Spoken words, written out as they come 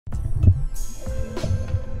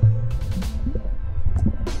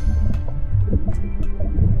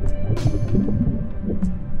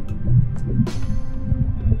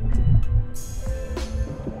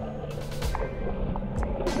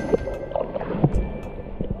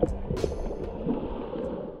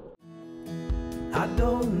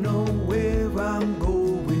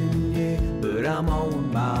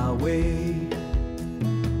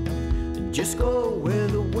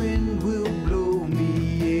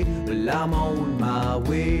I'm on my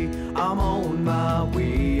way, I'm on my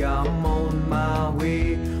way, I'm on my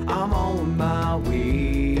way, I'm on my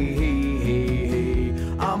way,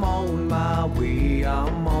 I'm on my way,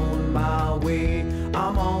 I'm on my way,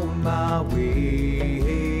 I'm on my way.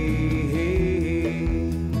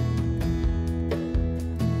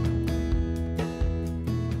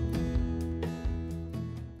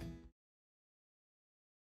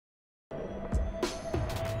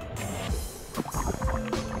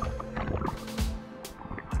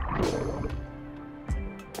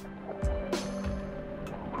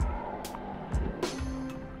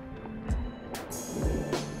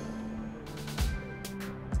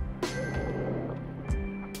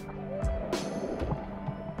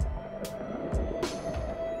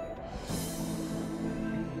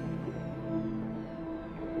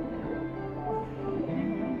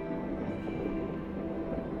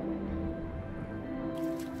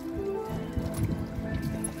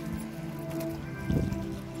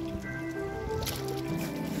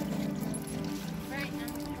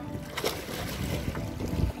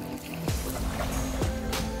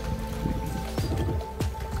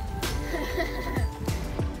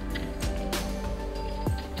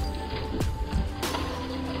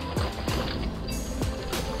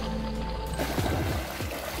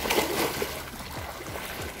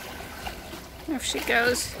 Off she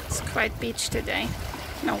goes. It's quite beach today.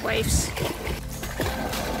 No waves.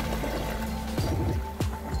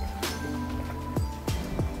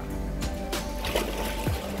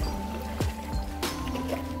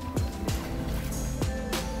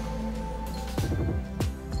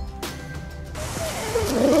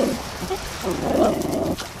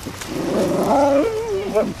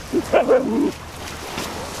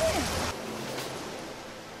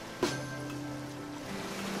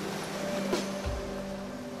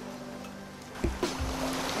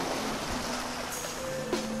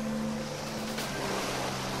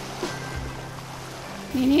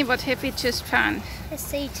 Nini, what have we just found? A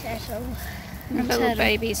sea turtle. A little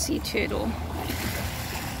baby sea turtle.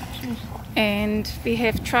 And we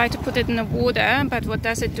have tried to put it in the water, but what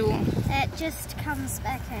does it do? It just comes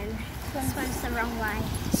back in. Swims the wrong way.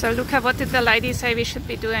 So Luca, what did the lady say we should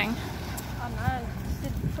be doing? Oh no,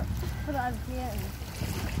 put it over here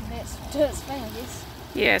and do its thing, I guess.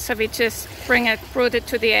 Yeah, so we just brought it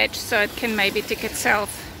to the edge so it can maybe dig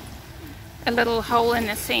itself a little hole in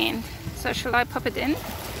the sand. So shall I pop it in?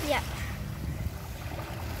 Yeah.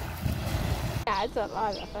 Yeah, it's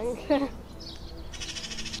alive, I think.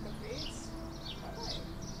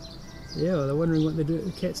 Yeah, well, they're wondering what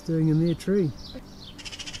the cat's doing in their tree.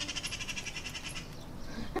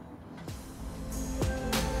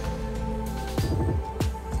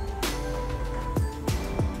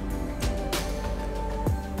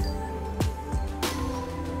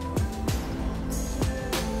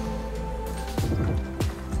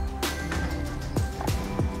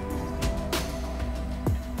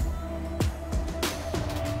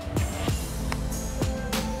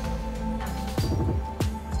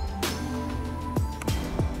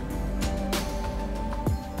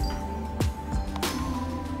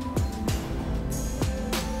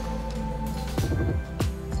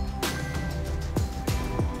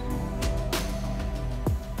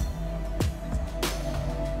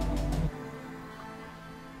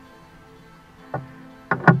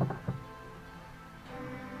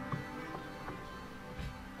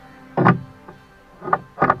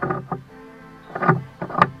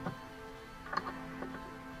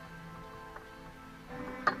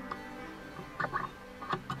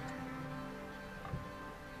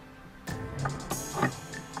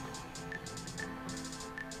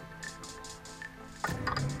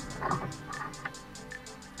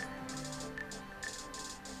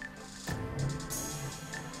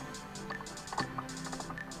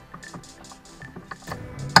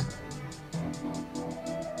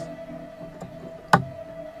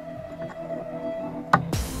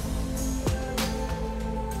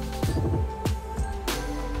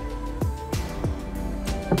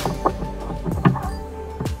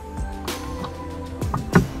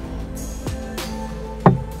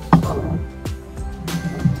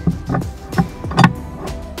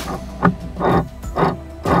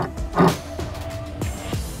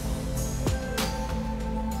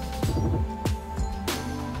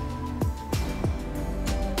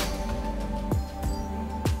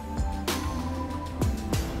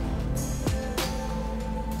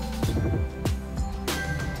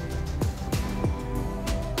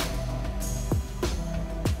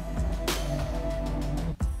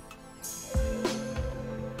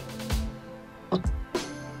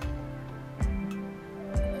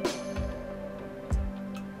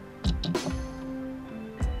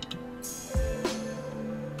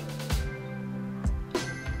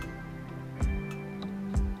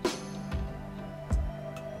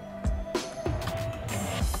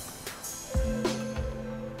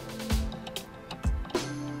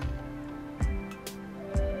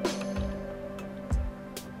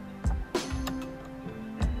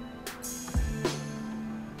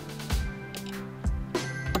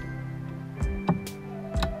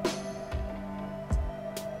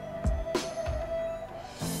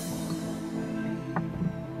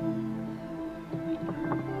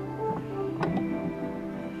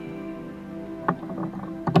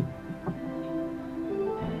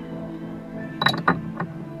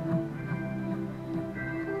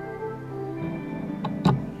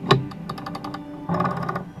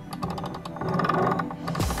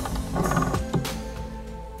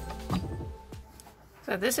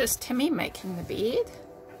 this is Timmy making the bead.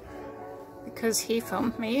 Because he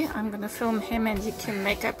filmed me, I'm gonna film him and you can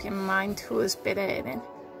make up your mind who is better at it.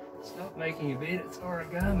 It's not making a bead, it's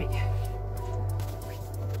origami.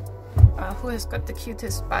 Who has got the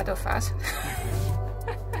cutest bud of us?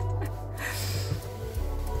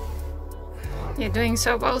 You're doing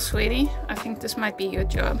so well, sweetie. I think this might be your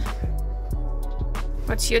job.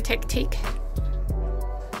 What's your tactique?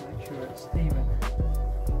 Make sure it's even.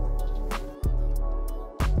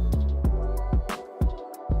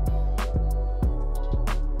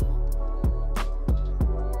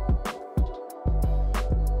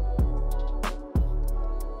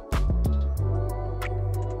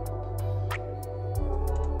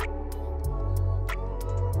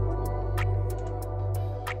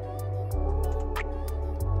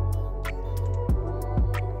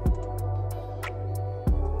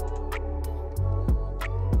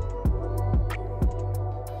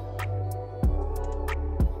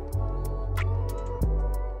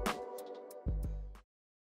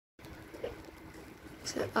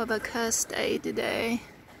 It's an overcast day today.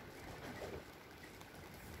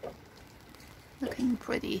 Looking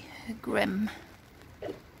pretty grim.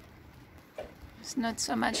 There's not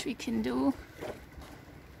so much we can do.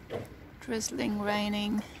 Drizzling,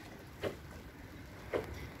 raining.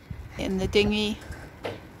 In the dinghy.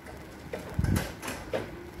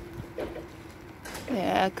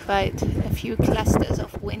 There are quite a few clusters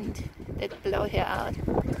of wind that blow here out.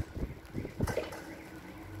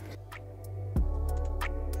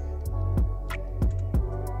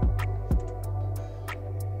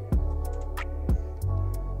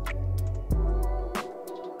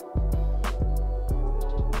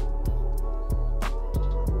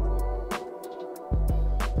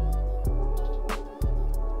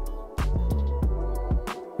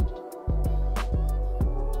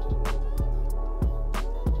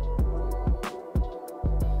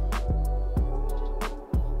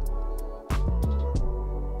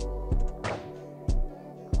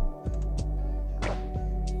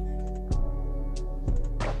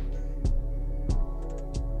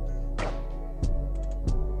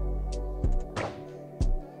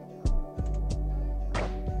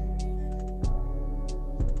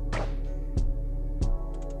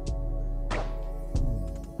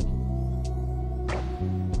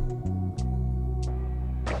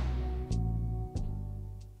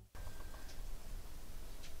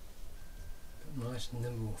 Nice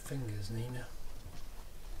nimble fingers, Nina.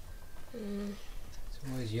 It's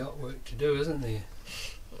always yacht work to do, isn't there?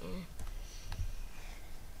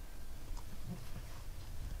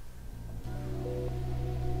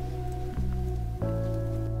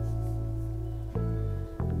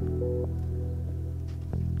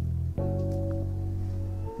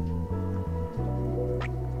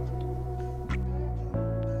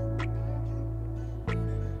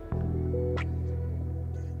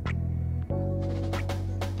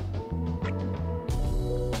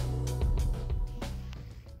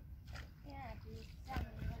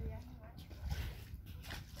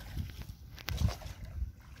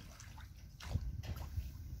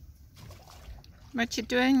 What you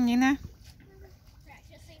doing, Nina?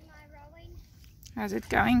 Practicing my rowing. How's it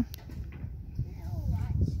going?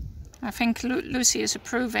 Alright. I think Lucy is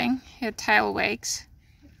approving. Her tail wags.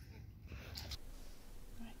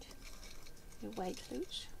 Right. You wait,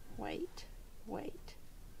 Luce. Wait. Wait.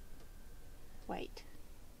 Wait.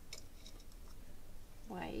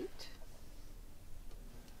 Wait.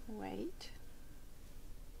 Wait.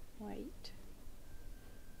 Wait.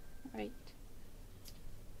 Wait.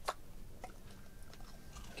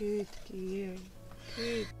 Good girl.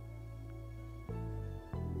 Good.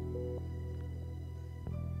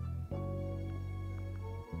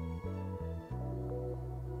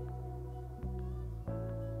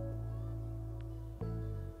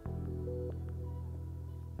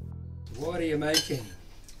 What are you making?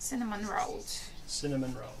 Cinnamon rolls.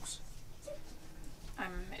 Cinnamon rolls.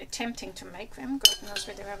 I'm attempting to make them. God knows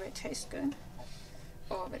whether they taste good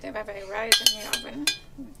or whether they rise in the oven.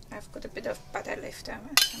 I've got a bit of butter left over,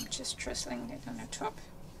 so I'm just drizzling it on the top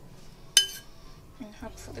and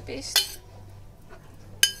hope for the best.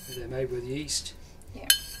 Are they made with yeast? Yeah.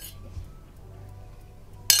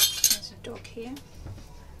 There's a dog here.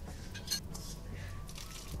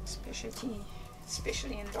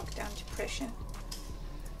 Especially in lockdown depression.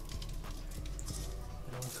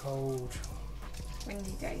 And on cold,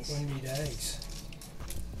 Windy days. windy days.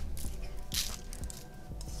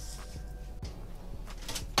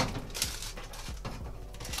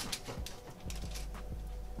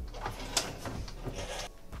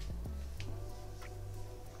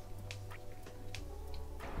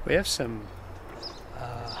 We have some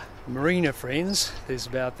marina friends. There's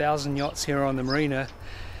about 1,000 yachts here on the marina,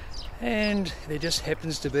 and there just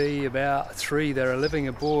happens to be about 3 that are living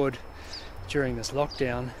aboard during this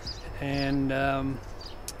lockdown. And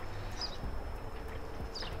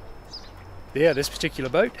yeah, this particular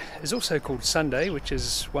boat is also called Sunday, which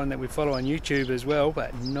is one that we follow on YouTube as well,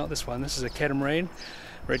 but not this one. This is a catamaran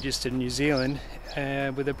registered in New Zealand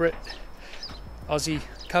with a Brit Aussie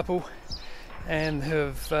couple, and who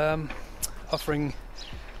have offering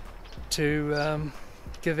to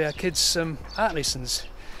give our kids some art lessons.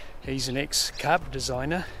 He's an ex-carpet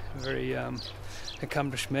designer, a very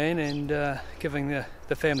accomplished man, and giving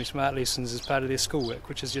the family some art lessons as part of their schoolwork,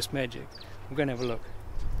 which is just magic. We're going to have a look.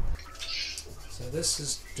 So this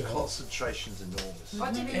is The concentration's enormous.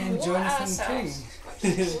 What did we And call Jonathan ourselves? King. What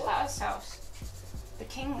did we call ourselves? The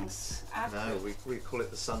King's Art No, Group. we call it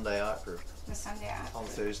the Sunday Art Group The Sunday Art on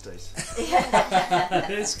Group. Thursdays.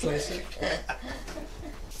 That's classic.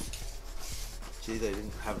 Gee, they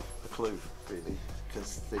didn't have a clue really,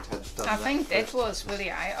 because they'd had done I that think that first. was really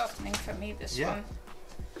eye-opening for me, this Yeah. one.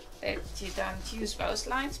 That you don't use those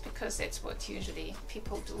lines because that's what usually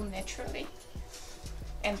people do naturally.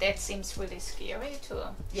 And that seems really scary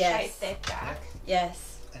to Yes. shade that dark.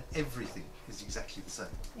 Yes. And everything is exactly the same.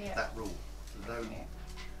 Yeah. That rule. No. Yeah.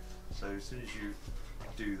 So as soon as you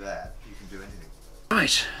do that, you can do anything.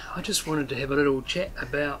 Right, I just wanted to have a little chat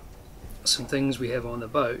about some things we have on the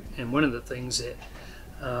boat, and one of the things that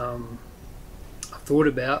I thought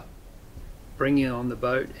about bringing on the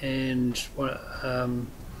boat, and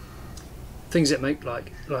things that make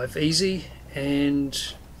life easy,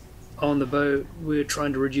 and on the boat we're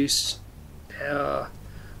trying to reduce our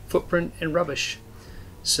footprint and rubbish.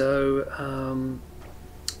 So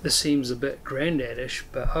this seems a bit granddadish,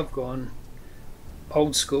 but I've gone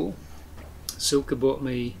old school. Silka bought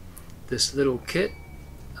me this little kit.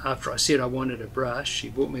 After I said I wanted a brush, she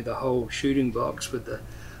bought me the whole shooting box with the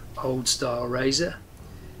old style razor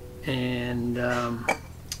and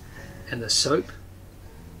the soap.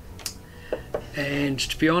 And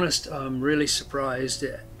to be honest, I'm really surprised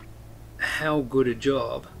at how good a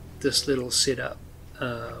job this little setup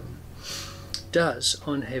does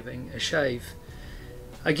on having a shave.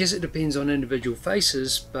 I guess it depends on individual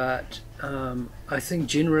faces, but I think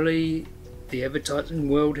generally the advertising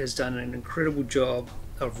world has done an incredible job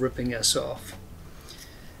of ripping us off.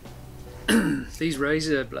 These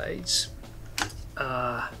razor blades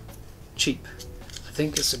are cheap. I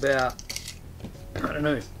think it's about, I don't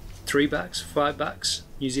know, $3, $5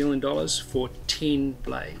 New Zealand dollars for 10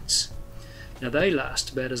 blades. Now they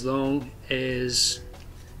last about as long as,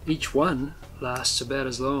 each one lasts about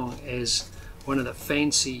as long as one of the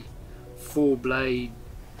fancy 4-blade,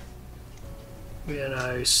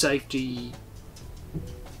 safety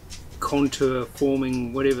contour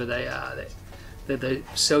forming, whatever they are, that they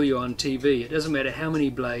sell you on TV. It doesn't matter how many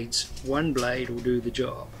blades, one blade will do the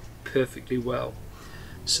job perfectly well.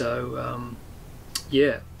 So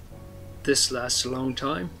yeah, this lasts a long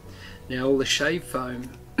time. Now all the shave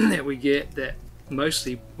foam that we get, that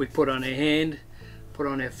mostly we put on our hand, put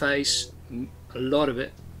on our face, a lot of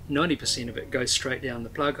it, 90% of it goes straight down the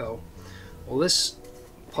plug hole. Well, this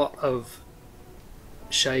pot of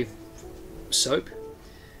shave soap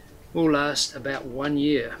will last about 1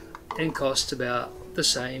 year and cost about the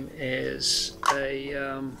same as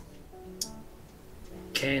a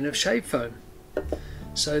can of shave foam.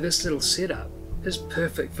 So this little setup is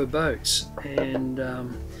perfect for boats, and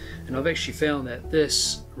I've actually found that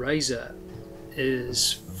this razor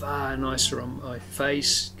is far nicer on my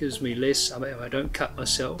face, gives me less, I don't cut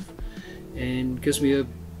myself, and gives me a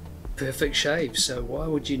perfect shave. So why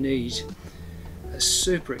would you need a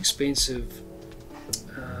super expensive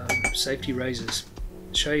safety razors?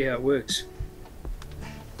 I'll show you how it works.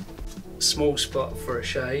 Small spot for a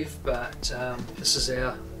shave, but this is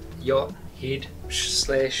our yacht head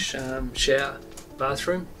slash shower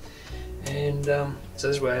bathroom, and so this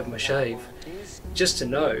is where I have my shave. Just to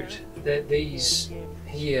note that these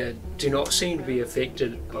here do not seem to be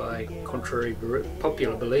affected by contrary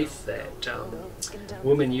popular belief that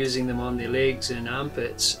women using them on their legs and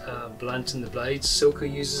armpits blunten the blades.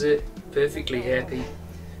 Silka uses it, perfectly happy,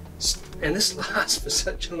 and this lasts for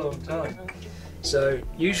such a long time. So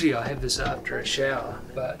usually I have this after a shower,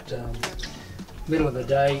 but middle of the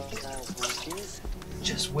day,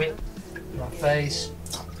 just wet my face.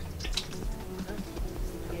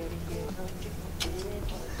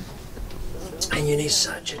 And you need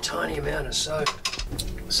such a tiny amount of soap.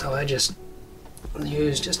 So I just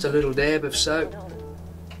use just a little dab of soap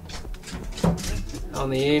on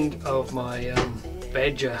the end of my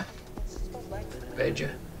badger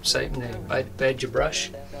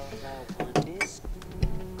brush.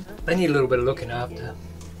 they need a little bit of looking after.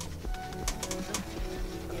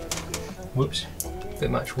 Whoops, a bit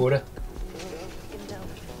much water.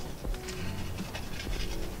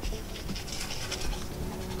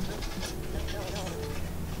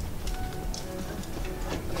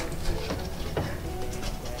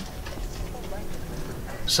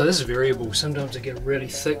 So this is variable. Sometimes they get really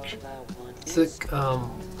thick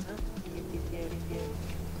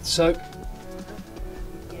soap.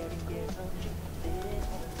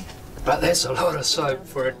 But that's a lot of soap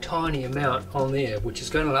for a tiny amount on there, which is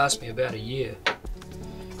going to last me about a year.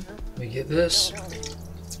 We get this.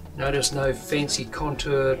 Notice no fancy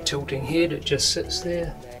contour tilting head, it just sits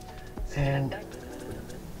there. And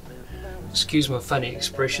excuse my funny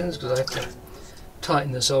expressions because I have to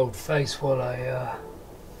tighten this old face while I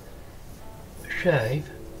shave.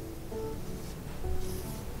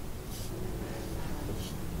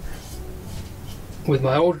 With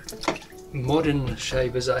my old modern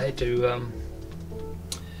shavers, I had to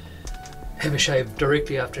have a shave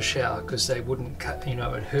directly after shower because they wouldn't cut, you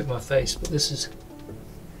know, it hurt my face. But this is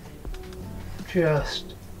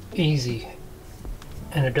just easy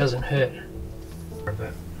and it doesn't hurt a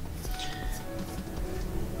bit.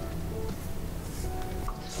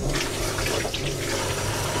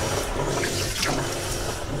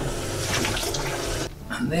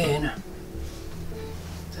 And then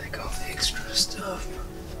take off the extra stuff.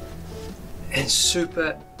 And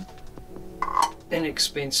super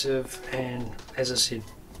inexpensive, and as I said,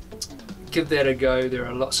 give that a go. There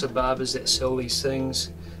are lots of barbers that sell these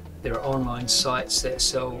things. There are online sites that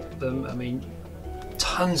sell them. I mean,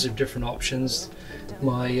 tons of different options.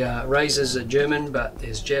 My razors are German, but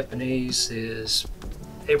there's Japanese, there's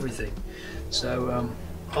everything. So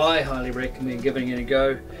I highly recommend giving it a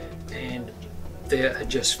go, and there are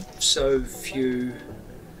just so few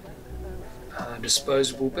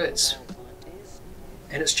disposable bits.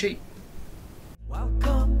 And it's cheap.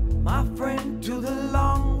 Welcome, my friend, to the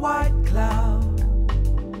long white cloud.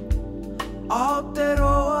 Out there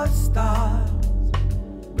are stars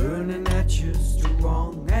burning at you,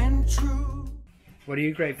 strong and true. What are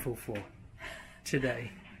you grateful for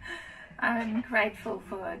today? I'm grateful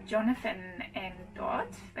for Jonathan and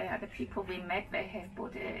Dot. They are the people we met. They have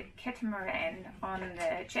bought a catamaran on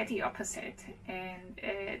the jetty opposite, and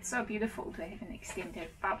it's so beautiful to have an extended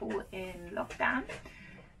bubble in lockdown.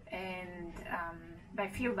 And they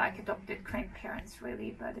feel like adopted grandparents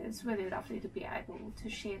really, but it's really lovely to be able to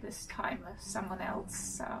share this time with someone else.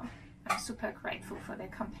 So I'm super grateful for their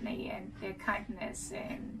company and their kindness,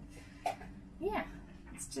 and yeah,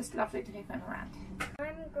 it's just lovely to have them around.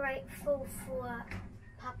 I'm grateful for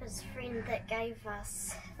Papa's friend that gave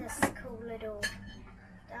us this cool little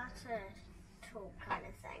data tool kind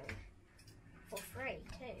of thing for free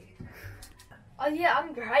too. Oh yeah,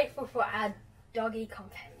 I'm grateful for our doggy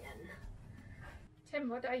companion. Tim,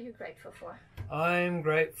 what are you grateful for? I'm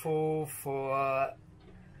grateful for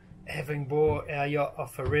having bought our yacht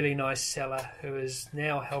off a really nice seller who is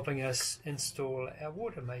now helping us install our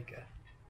water maker.